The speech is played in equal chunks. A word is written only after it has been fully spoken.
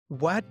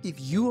What if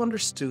you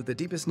understood the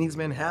deepest needs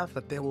men have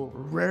that they will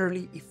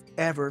rarely, if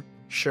ever,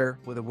 share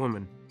with a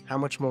woman? How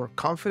much more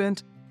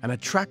confident and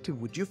attractive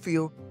would you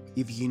feel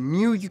if you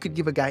knew you could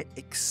give a guy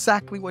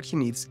exactly what he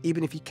needs,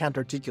 even if he can't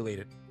articulate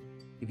it?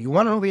 If you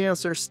want to know the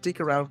answer,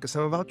 stick around because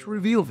I'm about to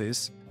reveal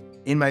this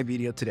in my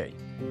video today.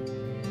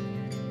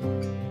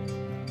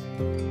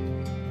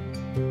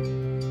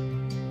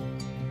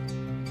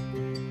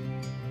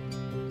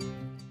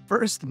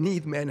 First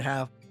need men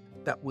have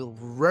that will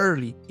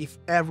rarely, if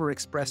ever,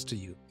 express to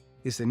you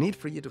is the need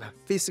for you to have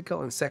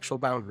physical and sexual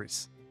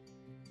boundaries.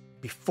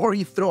 Before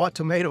you throw a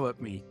tomato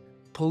at me,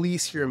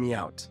 please hear me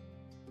out.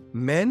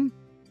 Men,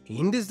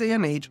 in this day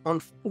and age,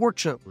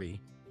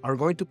 unfortunately, are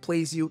going to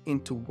place you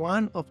into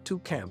one of two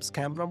camps.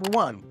 Camp number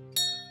one,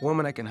 a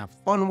woman I can have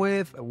fun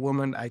with, a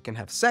woman I can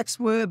have sex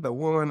with, a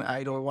woman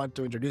I don't want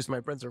to introduce my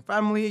friends or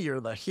family,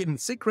 you're the hidden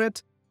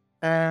secret,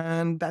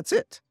 and that's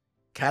it.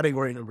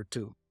 Category number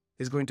two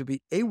is going to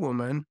be a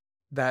woman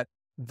that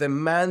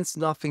demands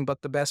nothing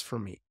but the best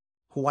from me,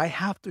 who I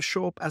have to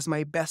show up as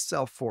my best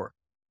self for,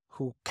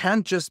 who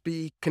can't just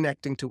be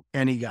connecting to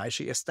any guy.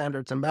 She has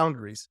standards and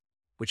boundaries,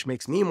 which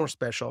makes me more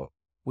special,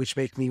 which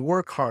makes me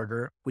work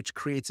harder, which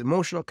creates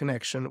emotional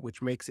connection,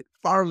 which makes it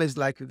far less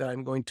likely that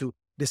I'm going to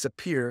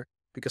disappear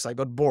because I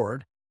got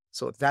bored.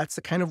 So that's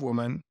the kind of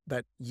woman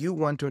that you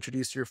want to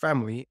introduce to your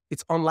family.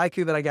 It's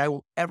unlikely that a guy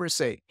will ever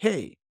say,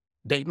 hey,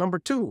 date number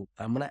two,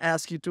 I'm going to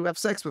ask you to have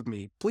sex with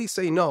me. Please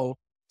say no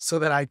so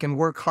that I can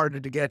work harder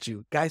to get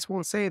you. Guys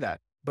won't say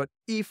that. But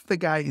if the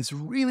guy is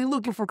really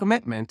looking for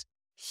commitment,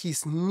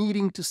 he's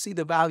needing to see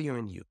the value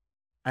in you.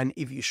 And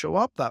if you show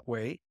up that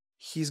way,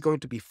 he's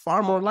going to be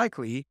far more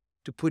likely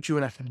to put you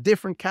in a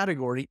different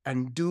category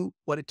and do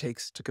what it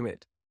takes to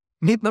commit.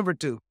 Need number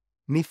two,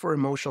 need for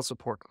emotional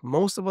support.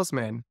 Most of us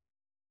men,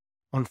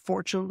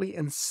 unfortunately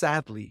and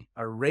sadly,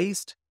 are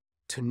raised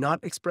to not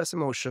express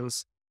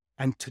emotions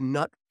and to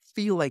not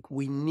feel like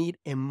we need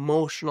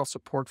emotional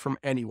support from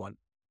anyone.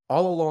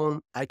 All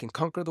alone, I can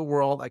conquer the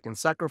world, I can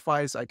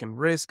sacrifice, I can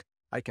risk,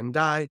 I can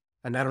die,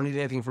 and I don't need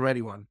anything from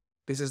anyone.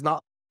 This is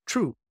not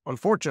true,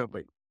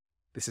 unfortunately.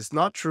 This is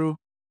not true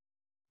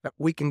that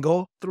we can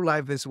go through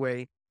life this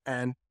way.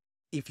 And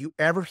if you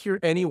ever hear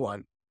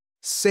anyone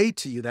say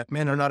to you that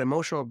men are not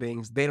emotional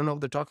beings, they don't know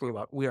what they're talking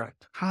about. We are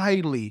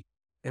highly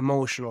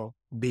emotional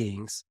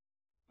beings.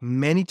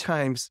 Many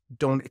times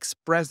don't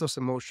express those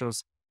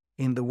emotions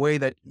in the way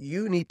that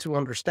you need to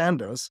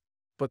understand us.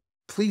 But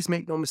please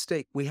make no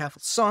mistake, we have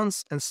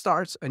suns and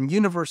stars and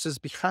universes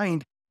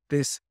behind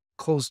these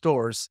closed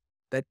doors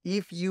that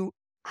if you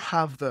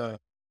have the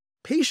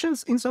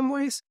patience in some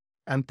ways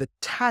and the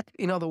tact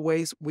in other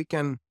ways, we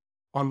can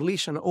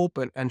unleash and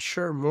open and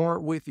share more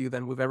with you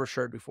than we've ever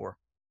shared before.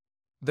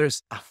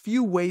 There's a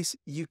few ways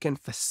you can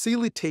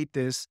facilitate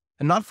this,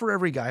 and not for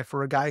every guy,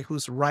 for a guy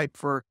who's ripe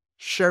for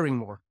sharing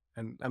more.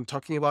 And I'm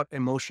talking about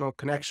emotional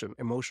connection,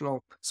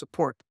 emotional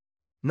support.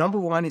 Number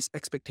one is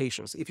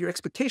expectations. If your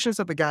expectations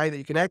of the guy that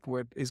you connect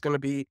with is going to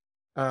be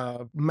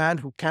a man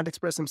who can't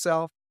express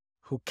himself,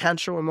 who can't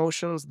show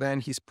emotions,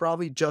 then he's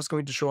probably just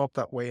going to show up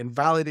that way and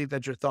validate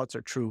that your thoughts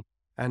are true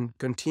and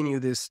continue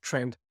this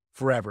trend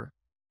forever.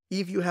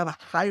 If you have a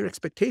higher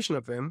expectation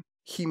of him,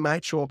 he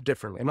might show up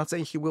differently. I'm not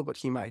saying he will, but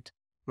he might.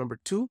 Number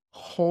two,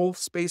 hold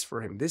space for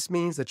him. This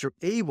means that you're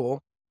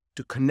able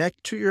to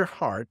connect to your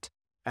heart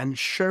and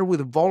share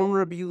with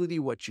vulnerability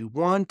what you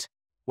want,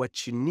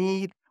 what you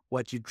need,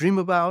 what you dream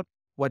about,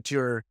 what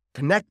you're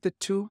connected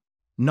to,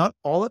 not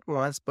all at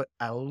once, but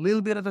a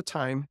little bit at a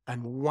time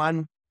and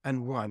one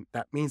and one.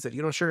 That means that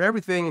you don't share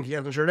everything and he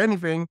hasn't shared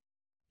anything.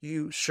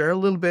 You share a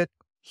little bit,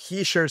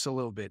 he shares a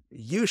little bit.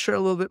 You share a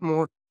little bit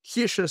more,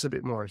 he shares a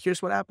bit more.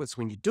 Here's what happens.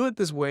 When you do it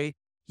this way,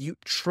 you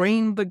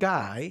train the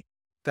guy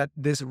that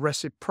this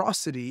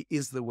reciprocity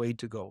is the way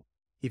to go.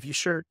 If you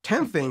share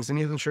 10 things and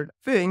he hasn't shared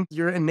a thing,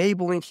 you're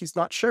enabling he's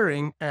not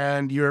sharing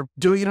and you're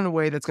doing it in a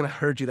way that's going to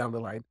hurt you down the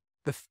line.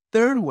 The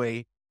third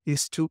way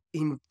is to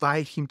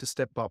invite him to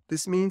step up.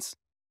 This means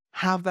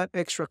have that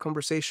extra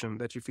conversation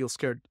that you feel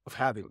scared of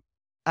having.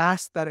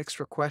 Ask that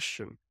extra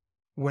question.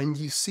 When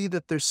you see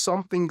that there's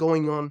something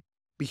going on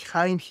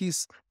behind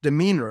his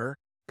demeanor,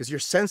 because you're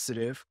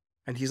sensitive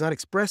and he's not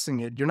expressing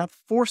it, you're not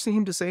forcing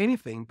him to say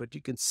anything, but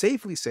you can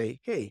safely say,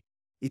 hey,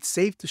 it's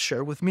safe to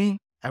share with me.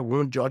 I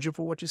won't judge you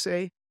for what you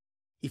say.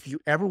 If you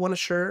ever want to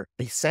share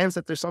a sense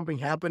that there's something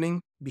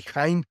happening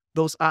behind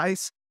those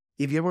eyes,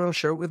 if you ever want to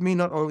share it with me,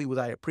 not only would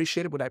I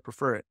appreciate it, but I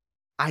prefer it.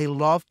 I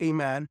love a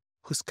man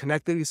who's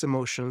connected to his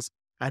emotions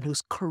and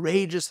who's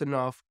courageous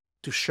enough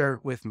to share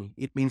it with me.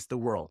 It means the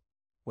world.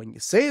 When you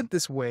say it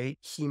this way,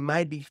 he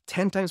might be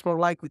 10 times more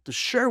likely to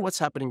share what's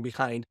happening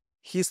behind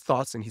his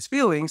thoughts and his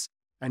feelings,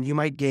 and you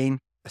might gain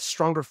a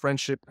stronger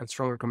friendship and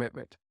stronger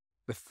commitment.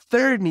 The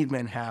third need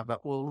men have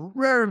that will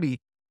rarely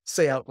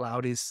say out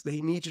loud is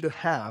they need you to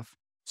have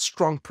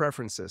strong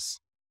preferences.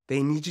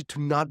 They need you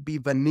to not be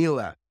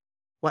vanilla.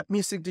 What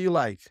music do you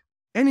like?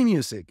 Any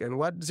music. And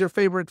what is your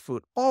favorite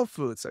food? All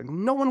foods.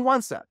 And no one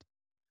wants that.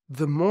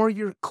 The more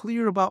you're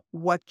clear about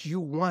what you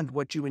want,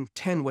 what you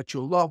intend, what you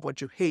love, what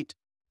you hate,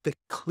 the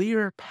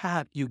clearer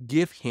path you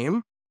give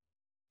him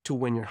to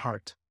win your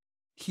heart.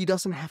 He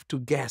doesn't have to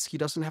guess. He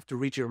doesn't have to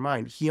read your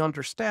mind. He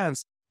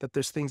understands that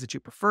there's things that you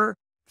prefer,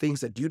 things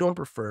that you don't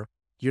prefer.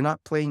 You're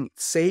not playing it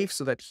safe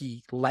so that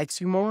he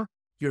likes you more.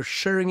 You're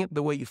sharing it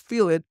the way you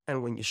feel it.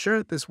 And when you share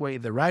it this way,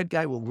 the right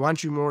guy will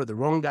want you more. The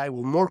wrong guy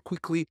will more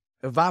quickly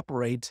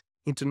evaporate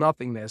into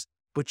nothingness.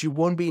 But you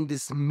won't be in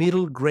this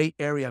middle gray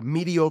area,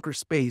 mediocre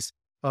space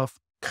of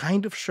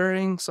kind of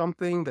sharing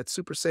something that's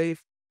super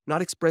safe,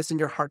 not expressing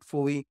your heart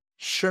fully.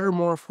 Share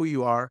more of who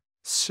you are.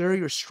 Share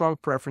your strong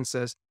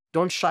preferences.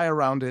 Don't shy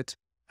around it,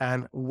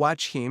 and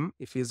watch him,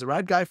 if he's the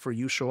right guy for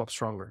you, show up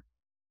stronger.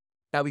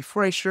 Now,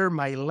 before I share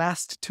my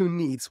last two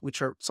needs,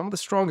 which are some of the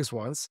strongest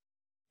ones,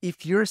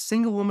 if you're a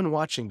single woman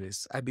watching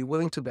this, I'd be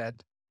willing to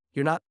bet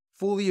you're not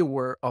fully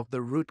aware of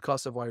the root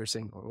cause of why you're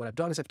single. What I've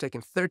done is I've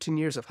taken 13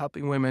 years of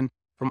helping women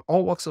from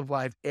all walks of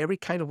life, every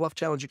kind of love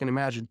challenge you can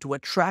imagine, to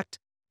attract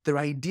their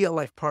ideal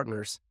life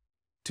partners,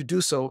 to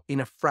do so in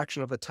a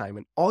fraction of the time.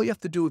 And all you have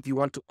to do if you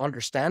want to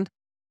understand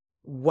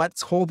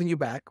what's holding you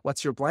back,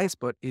 what's your blind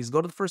spot, is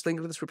go to the first link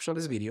in the description of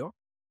this video.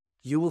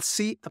 You will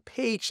see a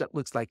page that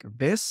looks like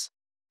this.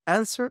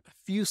 Answer a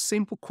few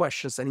simple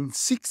questions, and in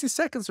 60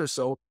 seconds or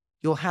so,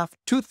 you'll have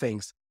two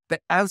things: the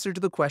answer to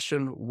the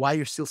question why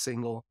you're still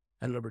single,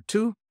 and number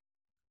two,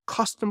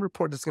 custom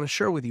report that's going to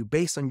share with you,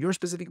 based on your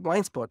specific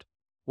blind spot,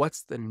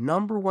 what's the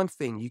number one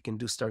thing you can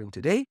do starting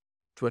today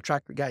to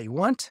attract the guy you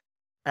want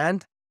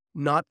and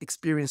not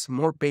experience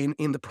more pain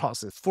in the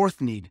process. Fourth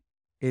need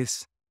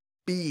is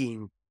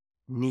being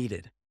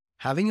needed.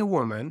 Having a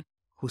woman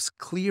who's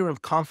clear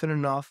and confident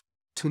enough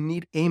to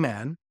need a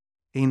man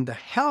in the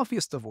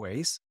healthiest of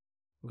ways,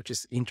 which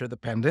is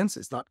interdependence.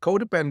 It's not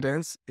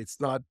codependence. It's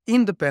not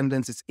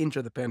independence. It's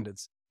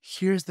interdependence.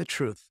 Here's the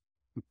truth.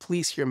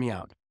 Please hear me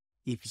out.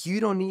 If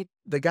you don't need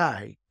the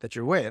guy that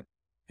you're with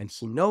and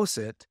he knows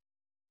it,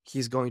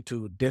 he's going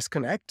to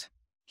disconnect.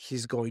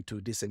 He's going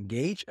to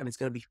disengage, and it's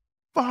going to be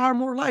far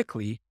more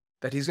likely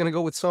that he's going to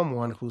go with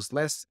someone who's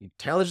less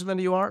intelligent than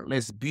you are,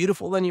 less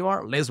beautiful than you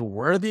are, less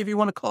worthy, if you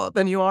want to call it,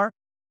 than you are,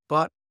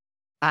 but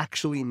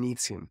actually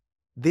needs him.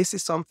 This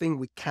is something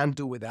we can't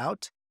do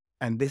without,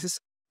 and this is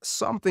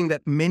something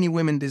that many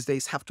women these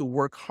days have to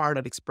work hard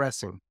at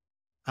expressing.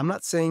 I'm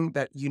not saying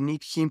that you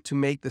need him to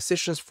make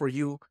decisions for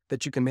you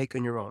that you can make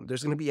on your own.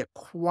 There's going to be a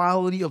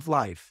quality of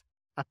life,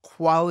 a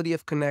quality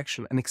of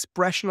connection, an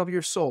expression of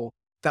your soul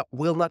that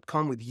will not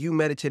come with you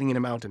meditating in a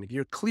mountain. If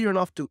you're clear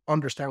enough to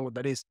understand what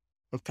that is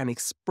and can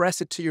express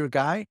it to your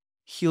guy,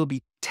 he'll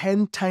be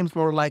 10 times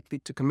more likely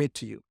to commit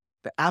to you.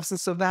 The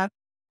absence of that,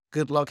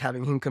 good luck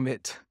having him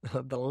commit.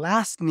 The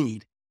last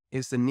need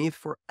is the need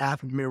for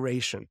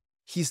admiration.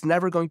 He's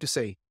never going to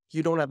say,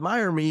 you don't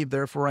admire me,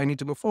 therefore I need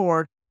to move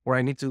forward, or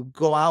I need to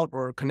go out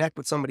or connect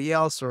with somebody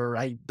else, or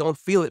I don't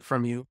feel it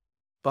from you.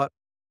 But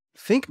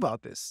think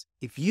about this.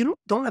 If you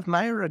don't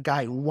admire a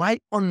guy,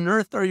 why on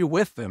earth are you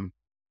with him?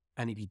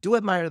 And if you do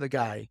admire the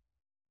guy,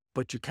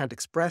 but you can't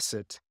express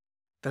it,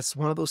 that's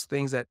one of those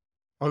things that,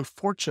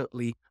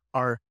 unfortunately,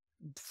 our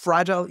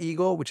fragile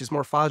ego, which is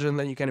more fragile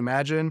than you can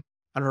imagine,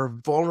 and our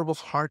vulnerable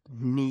heart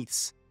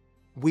needs.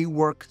 We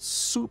work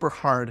super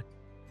hard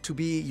to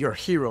be your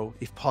hero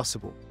if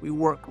possible. We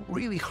work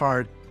really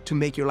hard to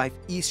make your life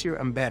easier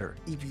and better.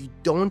 If you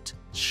don't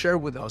share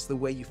with us the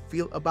way you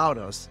feel about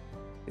us,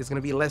 it's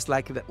going to be less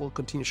likely that we'll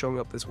continue showing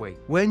up this way.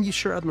 When you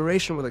share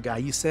admiration with a guy,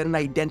 you set an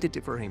identity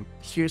for him.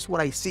 Here's what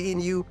I see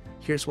in you.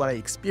 Here's what I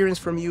experience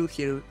from you.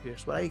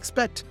 Here's what I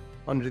expect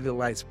under the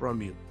lights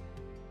from you.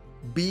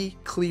 Be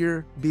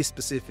clear, be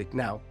specific.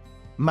 Now,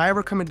 my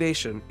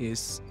recommendation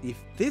is, if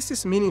this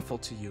is meaningful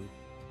to you,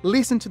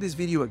 listen to this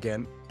video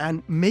again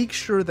and make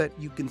sure that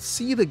you can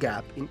see the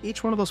gap in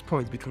each one of those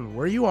points between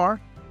where you are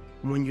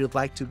and when you'd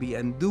like to be,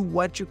 and do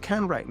what you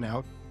can right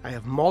now. I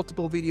have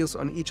multiple videos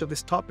on each of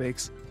these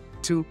topics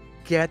to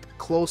get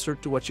closer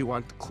to what you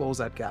want to close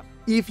that gap.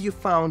 If you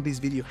found this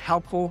video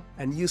helpful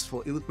and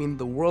useful, it would mean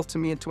the world to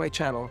me and to my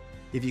channel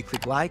if you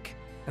click like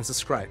and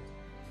subscribe.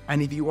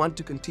 And if you want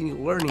to continue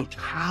learning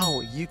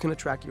how you can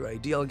attract your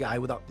ideal guy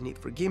without the need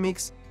for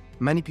gimmicks,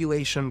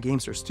 manipulation,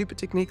 games, or stupid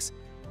techniques,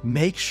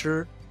 make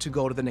sure to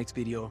go to the next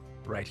video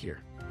right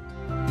here.